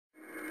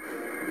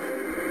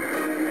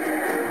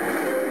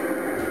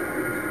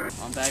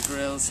Bear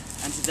Grylls,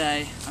 and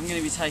today I'm going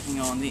to be taking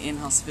on the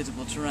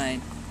inhospitable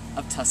terrain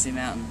of Tussey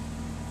Mountain.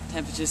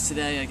 Temperatures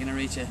today are going to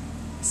reach a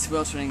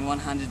sweltering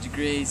 100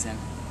 degrees, and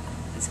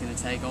it's going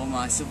to take all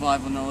my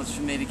survival knowledge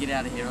for me to get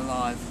out of here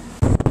alive.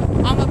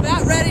 I'm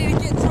about ready to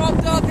get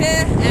dropped off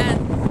here,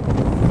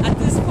 and at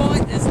this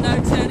point there's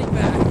no turning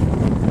back.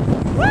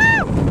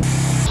 Woo!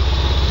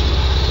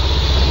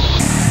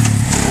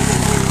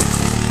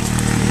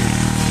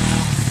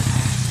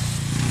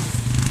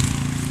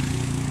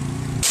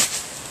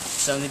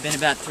 It's only been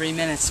about 3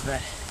 minutes,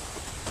 but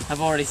I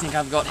already think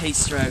I've got heat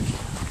stroke.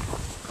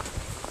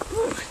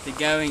 The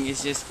going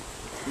is just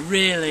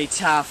really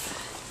tough.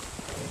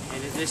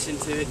 In addition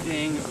to it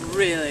being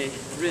really,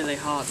 really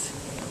hot,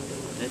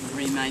 the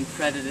three main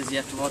predators you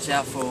have to watch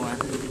out for when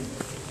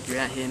you're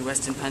out here in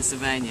western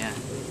Pennsylvania: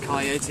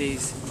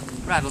 coyotes,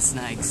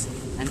 rattlesnakes,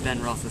 and Ben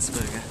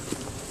Roethlisberger.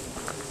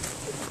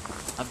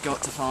 I've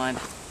got to find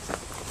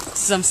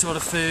some sort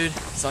of food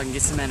so I can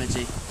get some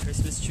energy.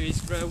 Christmas trees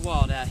grow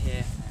wild out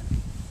here.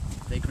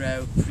 They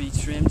grow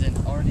pre-trimmed and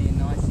already in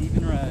nice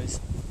even rows.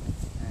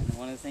 And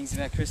one of the things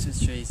about Christmas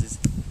trees is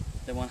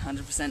they're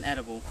 100%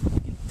 edible.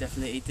 You can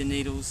definitely eat the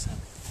needles.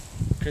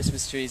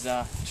 Christmas trees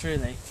are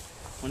truly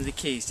one of the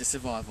keys to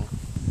survival.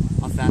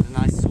 I found a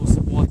nice source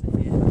of water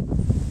here.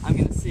 I'm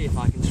going to see if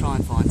I can try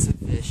and find some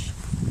fish.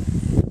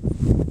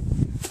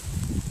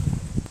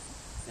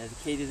 Now, the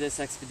key to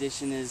this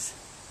expedition is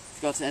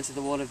you've got to enter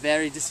the water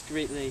very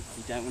discreetly.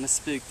 You don't want to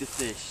spook the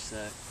fish. So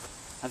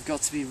I've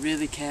got to be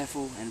really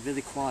careful and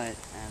really quiet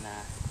and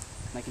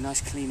make a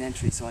nice clean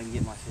entry so I can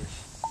get my fish.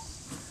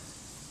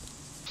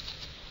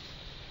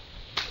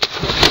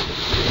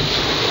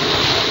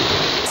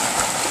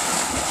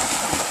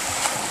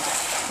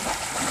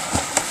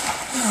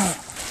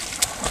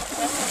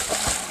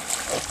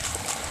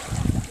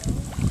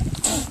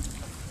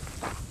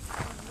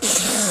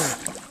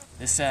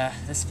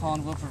 This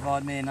pond will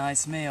provide me a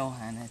nice meal,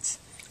 and it's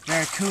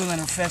very cool and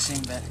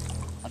refreshing, but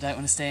I don't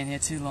want to stay in here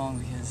too long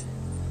because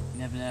you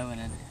never know when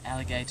an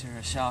alligator or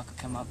a shark will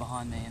come up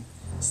behind me and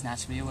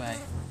snatch me away.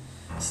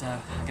 So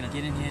I'm going to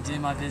get in here, do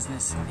my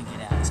business, and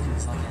get out as quick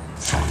as I can.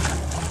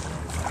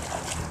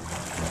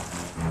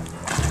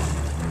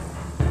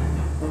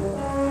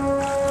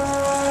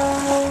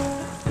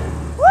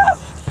 Woo!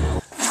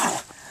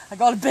 I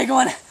got a big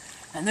one,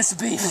 and this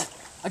will be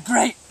a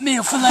great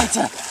meal for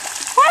later.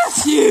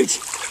 That's huge!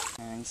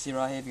 And you see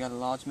right here, we've got a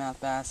largemouth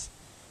bass,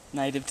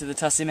 native to the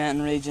Tussey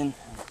Mountain region.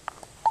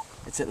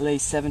 It's at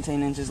least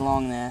 17 inches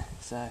long there,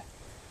 so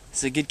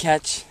it's a good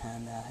catch,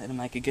 and it'll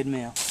make a good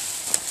meal.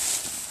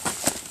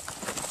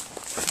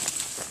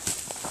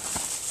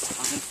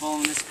 I've been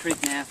following this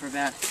creek now for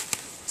about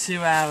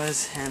 2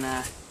 hours, and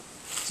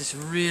just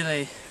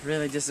really,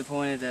 really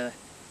disappointed. As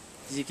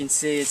you can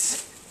see,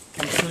 it's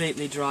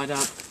completely dried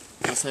up.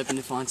 I was hoping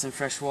to find some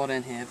fresh water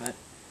in here, but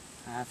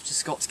I've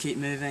just got to keep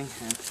moving,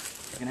 and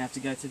I'm going to have to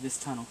go through this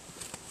tunnel.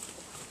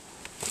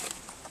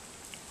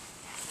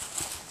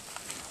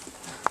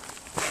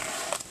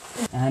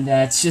 And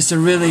it's just a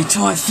really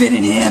tight fit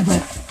in here,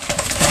 but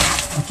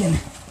I can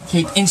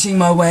keep inching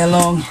my way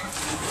along. I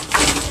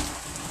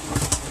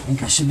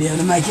think I should be able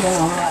to make it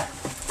out alright.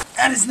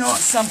 That is not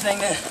something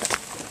that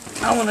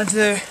I want to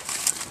do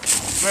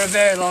for a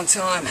very long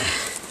time.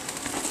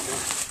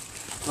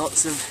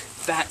 Lots of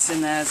bats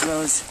in there as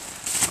well as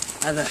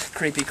other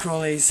creepy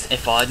crawlies.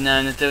 If I'd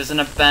known that there was an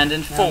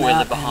abandoned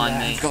four-wheeler behind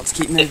me,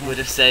 it would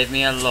have saved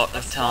me a lot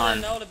of time.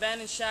 There's an old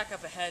abandoned shack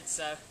up ahead,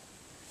 so I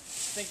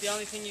think the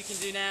only thing you can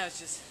do now is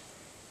just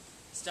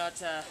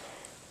start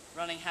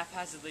running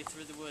haphazardly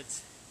through the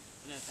woods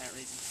for no apparent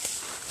reason.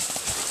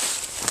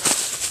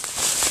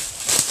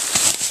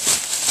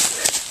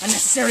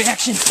 Unnecessary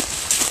action!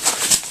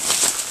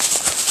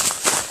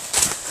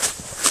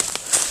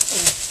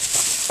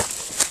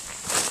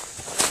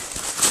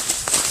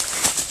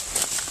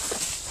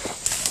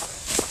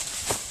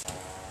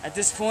 At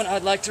this point,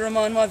 I'd like to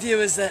remind my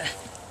viewers that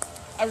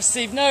I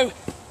received no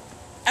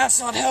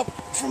outside help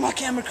from my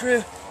camera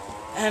crew,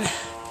 and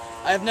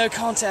I have no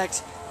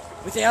contact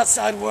with the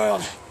outside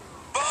world.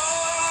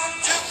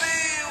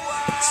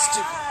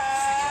 Stupid.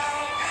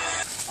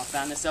 I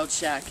found this old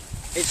shack.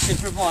 It should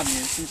provide me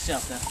with some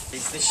shelter.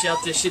 This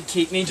shelter should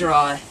keep me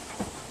dry.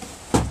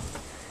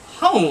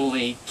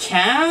 Holy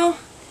cow!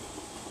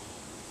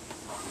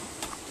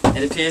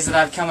 It appears that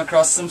I've come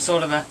across some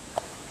sort of a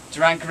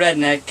drunk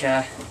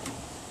redneck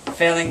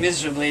failing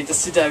miserably at the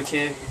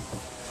Sudoku.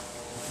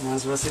 Might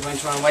as well see if I can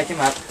try and wake him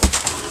up.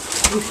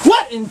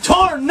 What in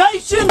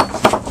tarnation?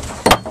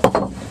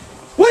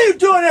 What are you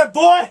doing there,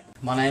 boy?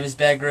 My name is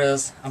Bear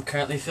Grylls. I'm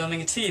currently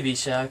filming a TV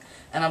show,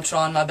 and I'm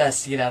trying my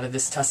best to get out of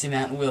this Tussey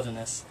Mountain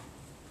wilderness.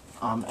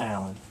 I'm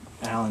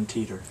Alan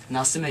Teeter.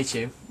 Nice to meet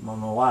you. My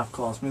wife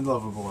calls me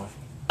Loverboy.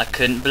 I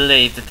couldn't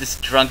believe that this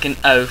drunken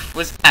oaf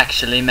was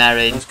actually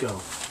married. Let's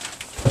go.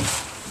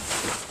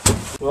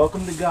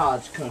 Welcome to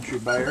God's country,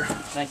 Bear.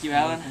 Thank you,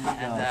 Alan.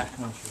 God's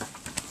country.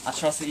 I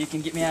trust that you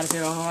can get me out of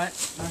here alright,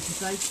 nice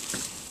and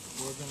safe.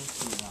 We're gonna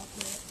see about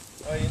that.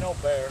 Well, you know,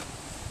 Bear,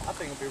 I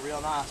think it'd be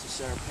real nice if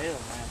Sarah Palin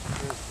ran for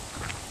president.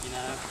 You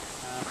know,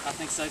 I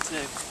think so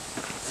too.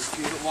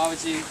 Why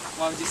would you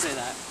say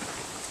that?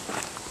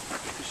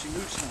 Because she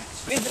moves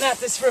fast. We've been at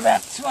this for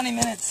about 20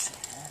 minutes.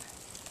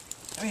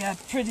 We are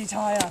pretty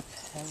tied up.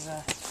 There's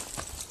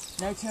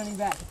no turning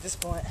back at this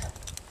point.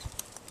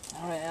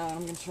 Alright, Alan,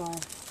 I'm gonna try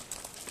and...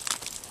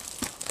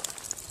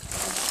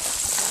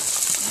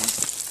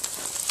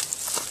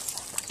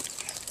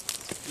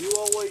 You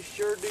always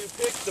sure do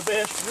pick the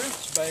best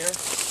routes, Bear.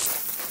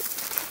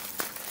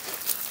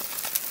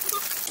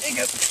 There you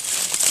go.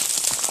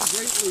 I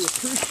greatly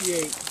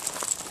appreciate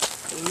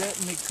you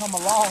letting me come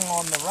along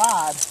on the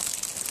ride.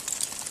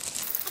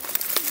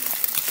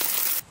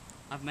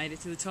 I've made it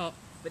to the top,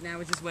 but now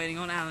we're just waiting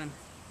on Alan.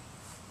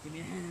 Give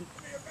me a hand.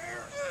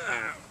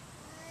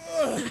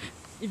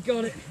 You've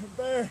got it.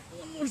 Bear,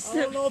 One more I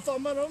step. don't know if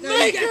I'm gonna No,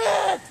 make you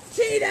it!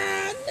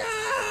 Cheetah,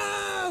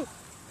 no!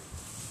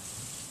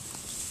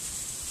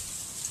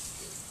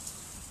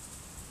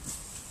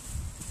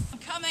 I'm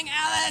coming,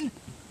 Alan!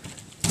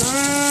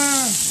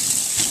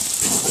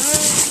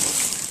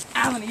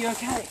 Alan, are you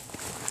okay?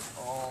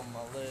 Oh,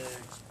 my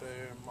legs,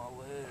 Bear, my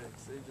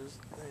legs.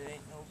 They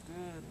ain't no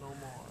good no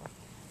more.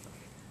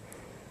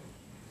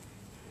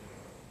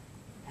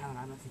 Alan,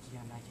 I don't think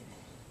you're gonna make it.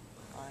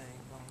 I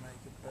ain't gonna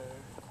make it, Bear.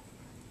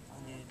 I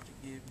need to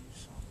give you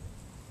something.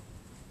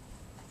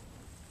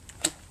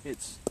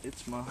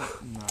 It's my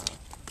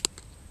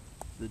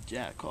the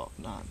Jackoff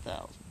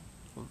 9000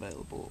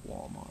 available at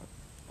Walmart.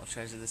 I'll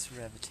treasure this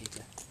forever,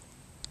 Cheetah.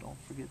 Don't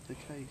forget the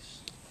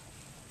case.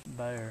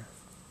 Bear,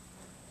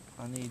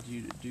 I need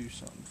you to do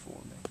something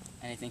for me.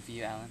 Anything for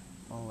you, Alan?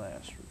 My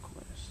last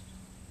request.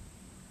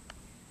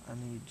 I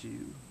need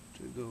you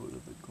to go to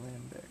the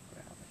Glenbeck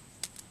rally,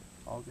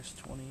 August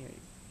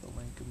 28th, the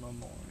Lincoln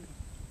Memorial.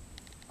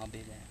 I'll be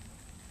there.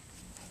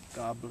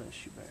 God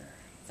bless you, Bear.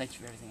 Thank you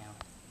for everything, Alan.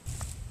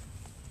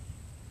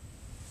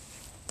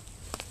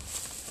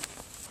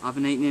 I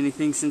haven't eaten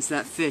anything since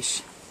that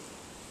fish,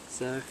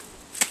 so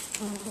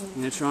I'm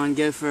gonna try and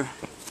go for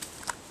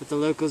what the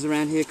locals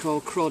around here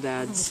call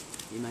crawdads.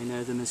 You may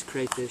know them as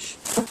crayfish.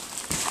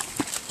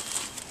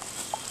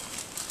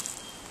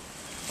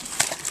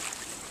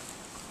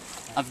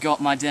 I've got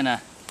my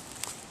dinner.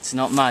 It's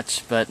not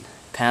much, but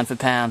pound for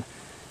pound,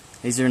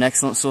 these are an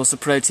excellent source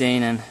of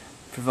protein and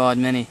provide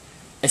many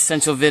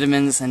essential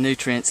vitamins and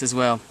nutrients as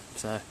well.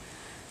 So,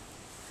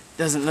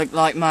 doesn't look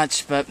like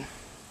much, but I'm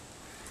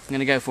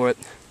gonna go for it.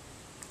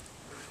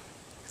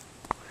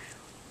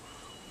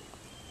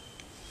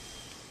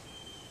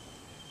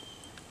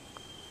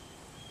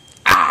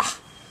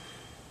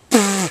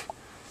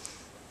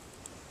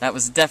 That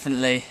was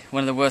definitely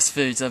one of the worst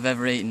foods I've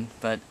ever eaten,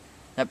 but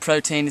that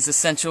protein is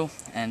essential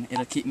and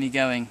it'll keep me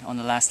going on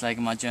the last leg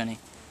of my journey.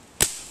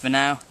 For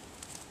now,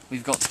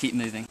 we've got to keep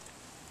moving.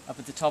 Up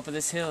at the top of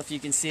this hill, if you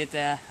can see it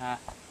there,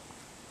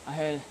 I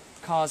heard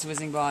cars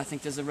whizzing by. I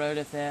think there's a road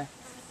up there,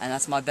 and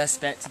that's my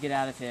best bet to get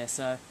out of here.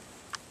 So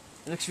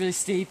it looks really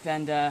steep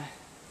and the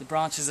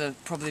branches are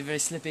probably very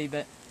slippy,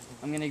 but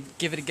I'm going to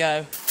give it a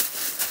go.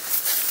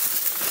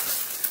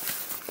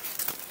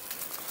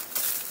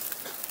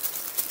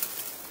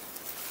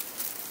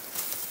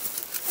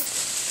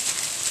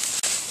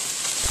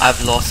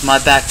 I've lost my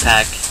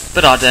backpack,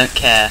 but I don't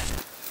care.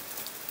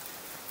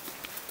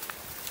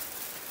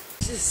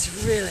 This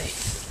is really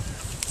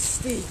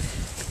steep,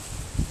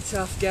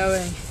 tough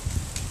going.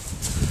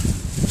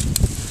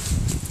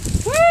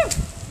 Woo!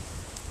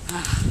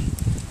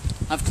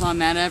 I've climbed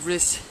Mount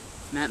Everest,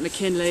 Mount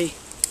McKinley,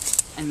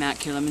 and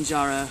Mount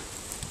Kilimanjaro,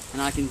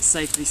 and I can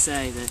safely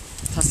say that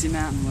Tussey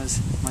Mountain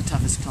was my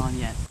toughest climb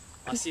yet.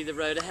 I see the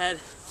road ahead.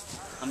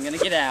 I'm gonna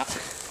get out.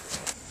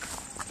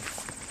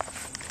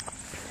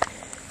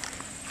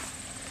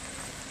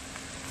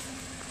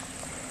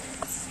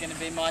 Gonna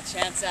be my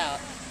chance out.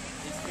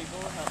 These people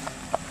will help me.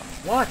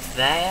 What's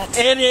that?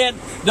 Idiot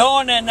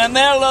going in the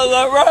middle of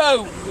the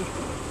road.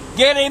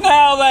 Get him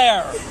out of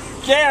there.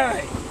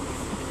 Jerry,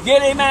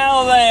 get him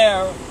out of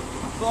there.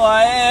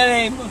 Boy,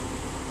 hit him.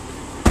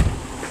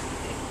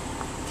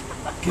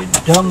 Good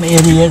dumb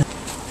idiot.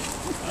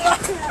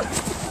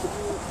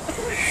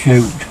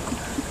 Shoot.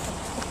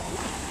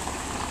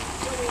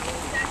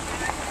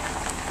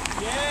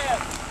 Yeah.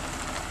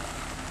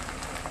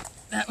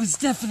 That was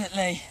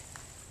definitely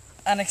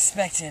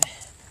unexpected.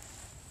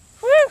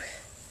 Woo!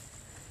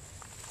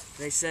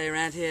 They say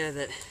around here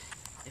that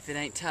if it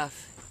ain't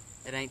tough,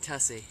 it ain't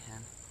Tussey,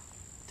 and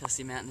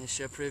Tussey Mountain has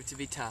sure proved to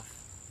be tough.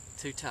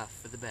 Too tough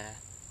for the bear.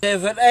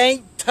 If it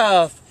ain't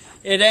tough,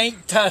 it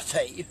ain't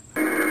Tussey.